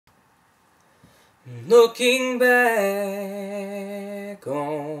Looking back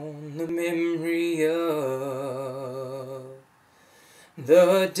on the memory of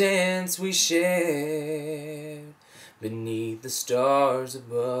the dance we shared beneath the stars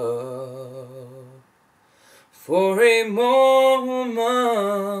above. For a moment,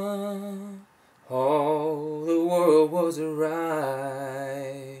 all the world was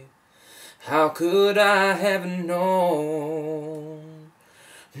right. How could I have known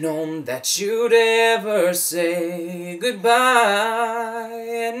that you'd ever say goodbye?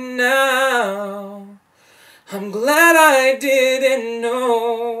 And now I'm glad I didn't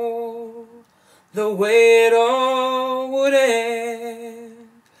know the way it all would end,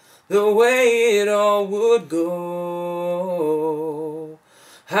 the way it all would go.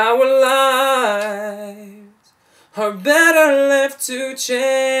 Our lives are better left to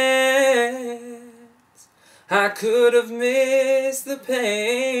chance. I could have missed the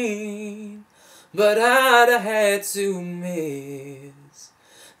pain, but I'd have had to miss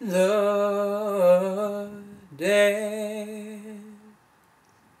the day.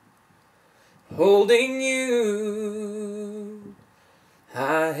 Holding you,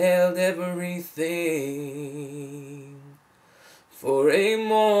 I held everything. For a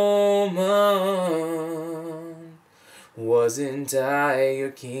moment, wasn't I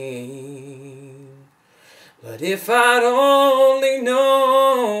your king? But if I'd only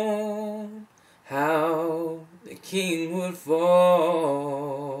known how the king would fall,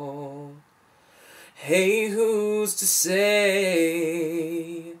 hey, who's to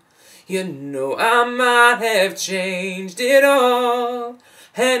say? You know I might have changed it all.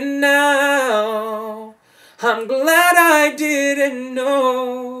 And now I'm glad I didn't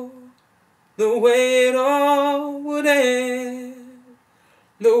know the way it all would end,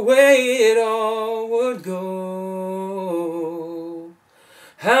 the way it all would go.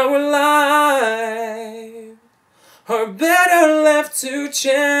 Our lives are better left to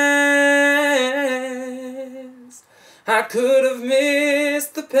chance. I could have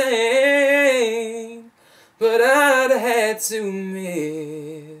missed the pain, but I'd have had to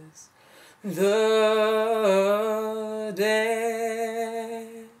miss the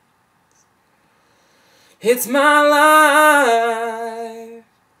day. It's my life,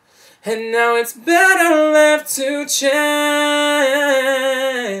 and now it's better left to chance.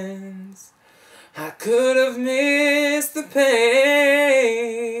 I could have missed the pain,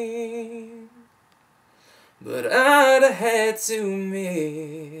 but I'd have had to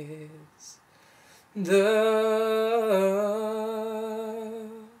miss the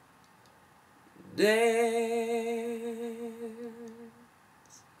dance.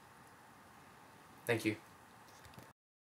 Thank you.